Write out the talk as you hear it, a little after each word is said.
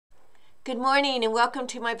Good morning and welcome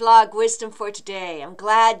to my blog, Wisdom for Today. I'm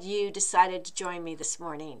glad you decided to join me this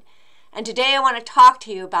morning. And today I want to talk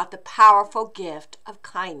to you about the powerful gift of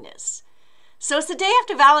kindness. So it's the day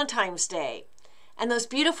after Valentine's Day. And those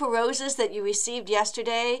beautiful roses that you received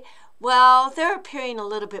yesterday, well, they're appearing a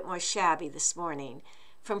little bit more shabby this morning.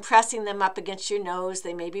 From pressing them up against your nose,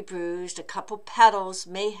 they may be bruised. A couple petals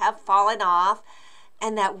may have fallen off.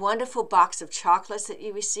 And that wonderful box of chocolates that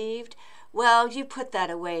you received, well, you put that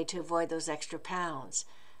away to avoid those extra pounds.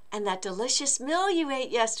 And that delicious meal you ate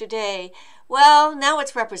yesterday, well, now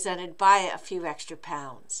it's represented by a few extra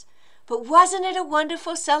pounds. But wasn't it a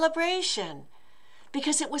wonderful celebration?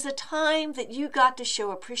 Because it was a time that you got to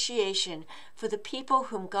show appreciation for the people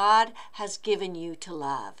whom God has given you to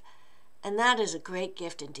love. And that is a great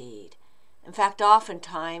gift indeed. In fact,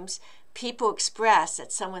 oftentimes, people express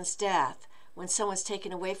at someone's death, when someone's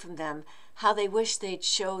taken away from them, how they wish they'd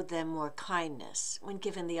showed them more kindness when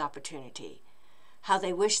given the opportunity, how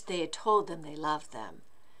they wish they had told them they loved them.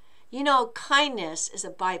 You know, kindness is a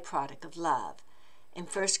byproduct of love. In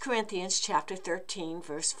 1 Corinthians chapter 13,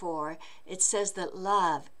 verse 4, it says that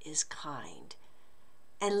love is kind.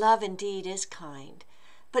 And love indeed is kind.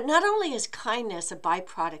 But not only is kindness a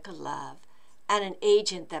byproduct of love and an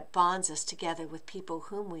agent that bonds us together with people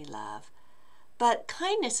whom we love, but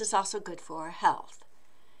kindness is also good for our health.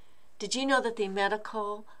 Did you know that the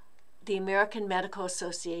American Medical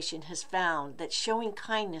Association has found that showing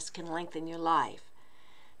kindness can lengthen your life?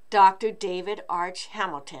 Dr. David Arch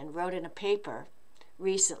Hamilton wrote in a paper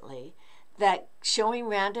recently that showing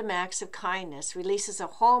random acts of kindness releases a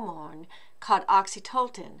hormone called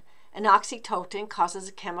oxytocin, and oxytocin causes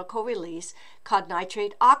a chemical release called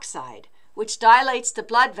nitrate oxide, which dilates the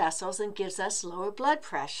blood vessels and gives us lower blood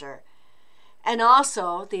pressure. And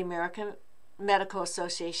also, the American Medical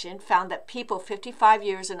Association found that people 55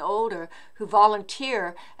 years and older who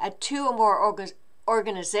volunteer at 2 or more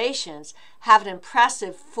organizations have an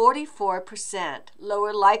impressive 44%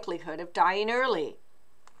 lower likelihood of dying early.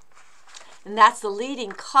 And that's the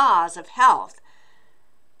leading cause of health.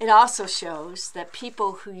 It also shows that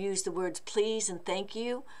people who use the words please and thank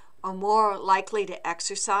you are more likely to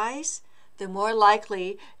exercise. They're more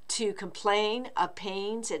likely to complain of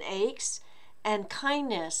pains and aches. And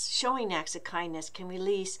kindness, showing acts of kindness, can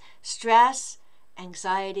release stress,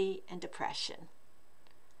 anxiety, and depression.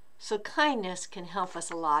 So kindness can help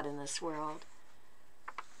us a lot in this world.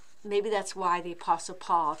 Maybe that's why the Apostle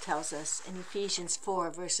Paul tells us in Ephesians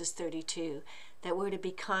 4, verses 32, that we're to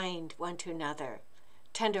be kind one to another,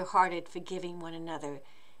 tender-hearted, forgiving one another,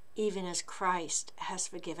 even as Christ has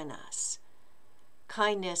forgiven us.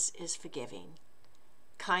 Kindness is forgiving.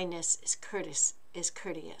 Kindness is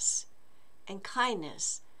courteous. And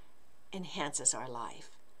kindness enhances our life.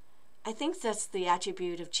 I think that's the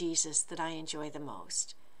attribute of Jesus that I enjoy the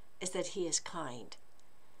most, is that he is kind.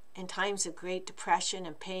 In times of great depression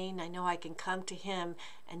and pain, I know I can come to him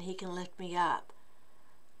and he can lift me up.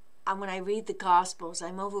 And when I read the Gospels,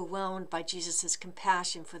 I'm overwhelmed by Jesus'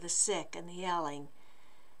 compassion for the sick and the ailing,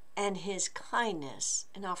 and his kindness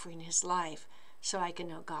in offering his life so I can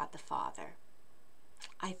know God the Father.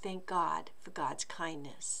 I thank God for God's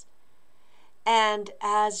kindness. And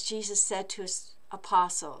as Jesus said to his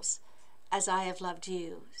apostles, as I have loved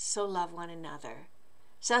you, so love one another.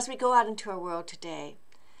 So as we go out into our world today,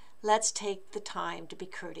 let's take the time to be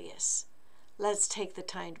courteous. Let's take the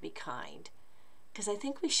time to be kind. Because I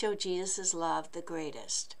think we show Jesus' love the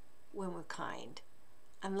greatest when we're kind.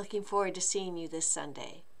 I'm looking forward to seeing you this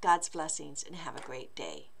Sunday. God's blessings and have a great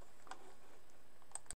day.